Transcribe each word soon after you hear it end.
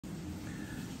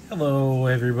Hello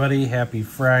everybody, happy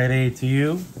Friday to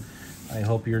you. I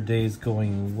hope your day's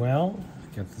going well.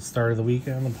 Got the start of the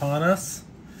weekend upon us.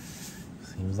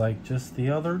 Seems like just the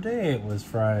other day it was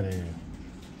Friday.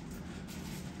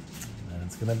 And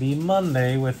it's gonna be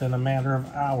Monday within a matter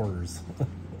of hours.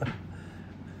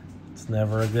 It's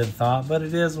never a good thought, but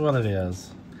it is what it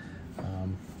is.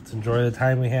 Let's enjoy the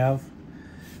time we have.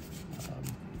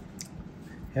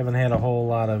 Haven't had a whole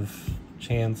lot of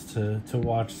chance to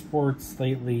watch sports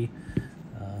lately.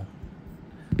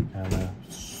 Kind of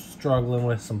struggling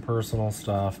with some personal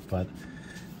stuff, but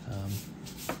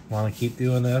want to keep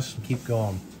doing this and keep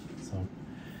going. So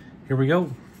here we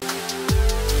go.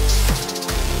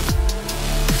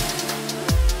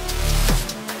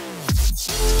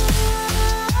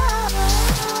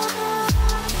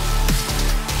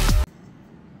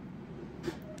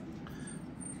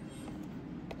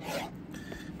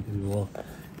 Maybe we'll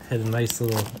hit a nice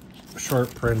little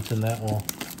short print and that will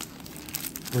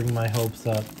bring my hopes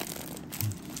up.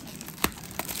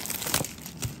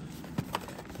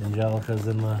 Angelica's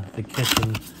in the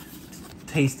kitchen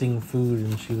tasting food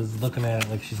and she was looking at it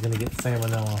like she's gonna get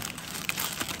salmonella.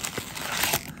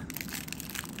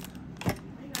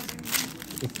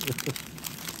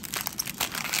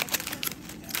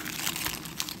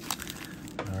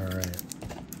 Alright.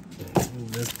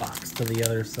 Move this box to the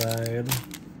other side.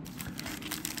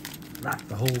 Knock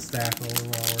the whole stack over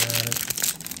while we're at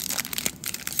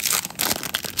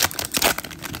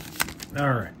it.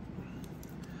 Alright.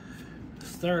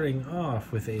 Starting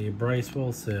off with a Bryce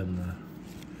Wilson,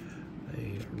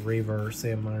 a Raver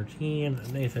San Martin,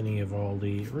 Nathan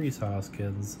Eovaldi, Reese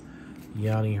Hoskins,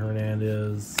 Yanni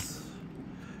Hernandez,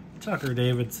 Tucker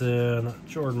Davidson,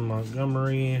 Jordan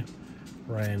Montgomery,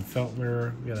 Ryan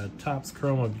Feltner. We got a Topps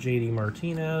Chrome of JD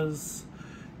Martinez,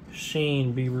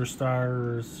 Shane Bieber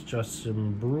Stars,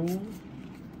 Justin Brule,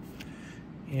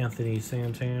 Anthony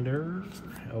Santander,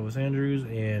 Elvis Andrews,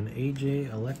 and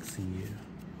AJ Alexi.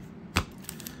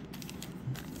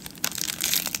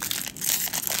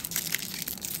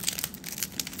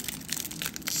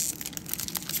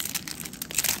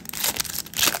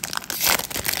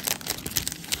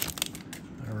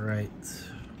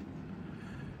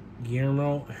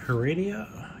 Guillermo Heredia,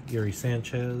 Gary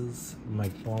Sanchez,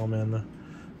 Mike Ballman,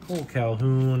 Cole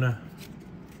Calhoun,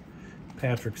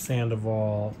 Patrick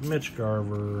Sandoval, Mitch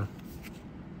Garver,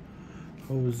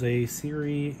 Jose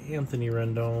Siri, Anthony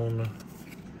Rendon.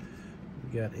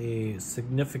 We got a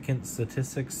significant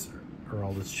statistics,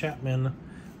 Aroldis Chapman,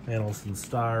 Mandelson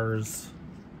Stars,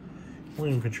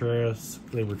 William Contreras,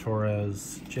 Gleyber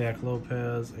Torres, Jack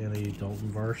Lopez, and a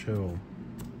Dalton Varsho.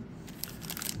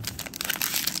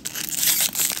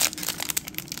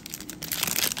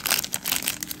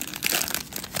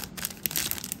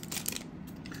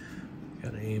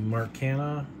 Mark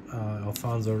Canha,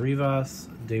 Alfonso Rivas,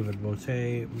 David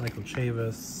Bote, Michael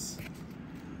Chavis,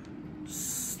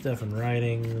 Stephen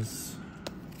Ridings,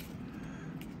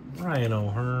 Ryan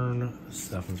O'Hearn,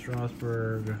 Stephen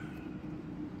Strasburg,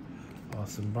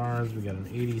 Austin Barnes. We got an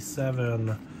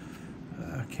 87,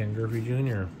 Ken Griffey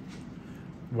Jr.,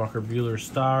 Walker Buehler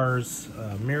Stars,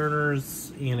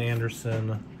 Mariners, Ian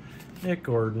Anderson, Nick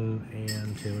Gordon,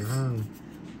 and Taylor Hearn.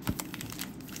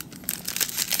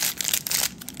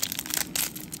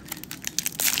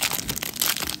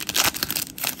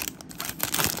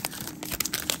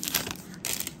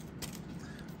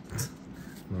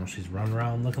 She's running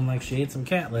around looking like she ate some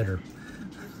cat litter.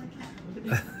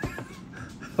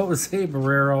 Jose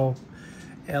Barrero,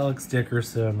 Alex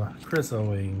Dickerson, Chris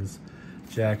Owings,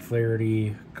 Jack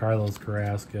Flaherty, Carlos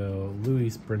Carrasco,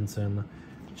 Luis Brinson,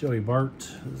 Joey Bart,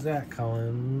 Zach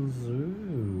Collins.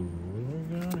 Ooh, what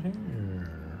do we got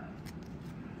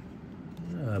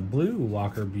here? Blue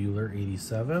Walker Buehler,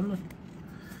 87. Are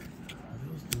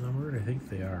those numbered? I think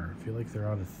they are. I feel like they're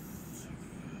out of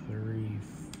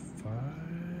 35.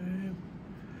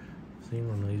 Seen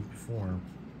one of these before.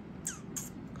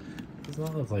 Does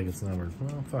not look like it's numbered.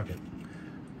 Well, fuck it.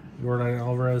 Jordan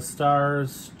Alvarez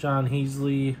Stars, John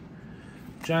Heasley,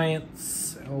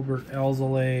 Giants, Albert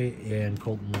Alzolay, and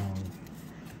Colton Long.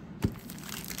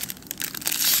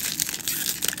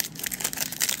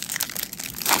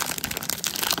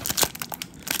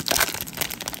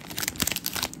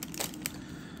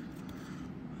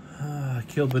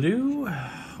 Kilbadoo,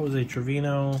 Jose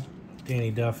Trevino,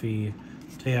 Danny Duffy,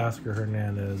 Teoscar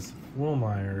Hernandez, Will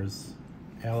Myers,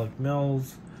 Alec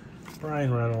Mills,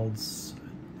 Brian Reynolds.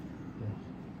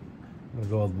 I'm going to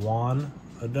go with Juan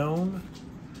Adone,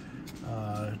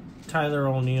 Tyler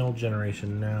O'Neill,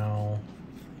 Generation Now,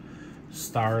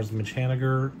 Stars Mitch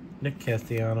Haniger, Nick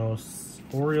Castellanos,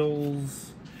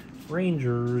 Orioles,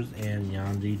 Rangers, and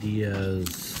Yandy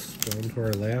Diaz. Going to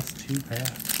our last 2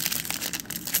 packs.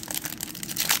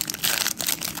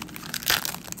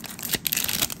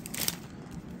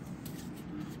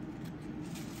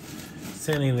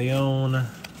 Sandy Leone,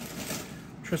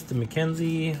 Tristan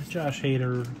McKenzie, Josh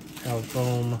Hader, Alec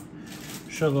Boehm,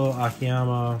 Shogo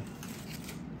Akiyama,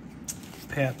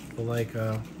 Pat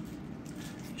Valeka,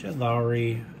 Jed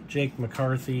Lowry, Jake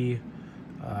McCarthy,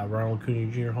 Ronald Acuna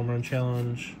Jr. Home Run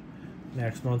Challenge,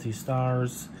 Max Monty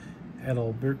Stars,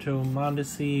 Adalberto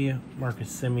Mondesi, Marcus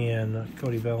Semien,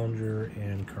 Cody Bellinger,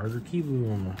 and Carter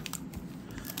Kieboom.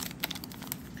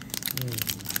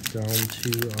 Down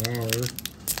to our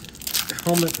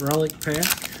helmet relic pack.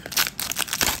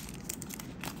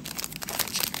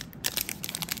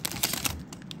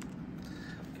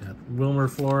 Got Wilmer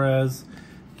Flores,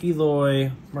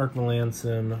 Eloy, Mark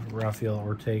Melanson, Rafael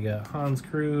Ortega, Hans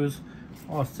Cruz,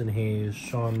 Austin Hayes,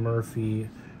 Sean Murphy,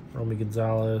 Romy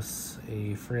Gonzalez,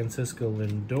 a Francisco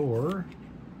Lindor,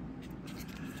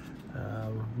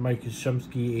 Mike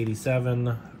Shumsky,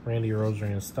 87, Randy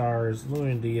Arozarena Stars,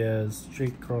 Luis Diaz,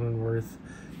 Jake Cronenworth,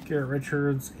 Garrett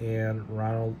Richards, and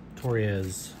Ronald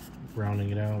Torres, rounding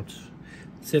it out.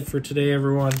 That's it for today,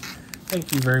 everyone.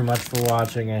 Thank you very much for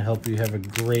watching. I hope you have a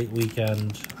great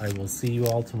weekend. I will see you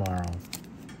all tomorrow.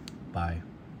 Bye.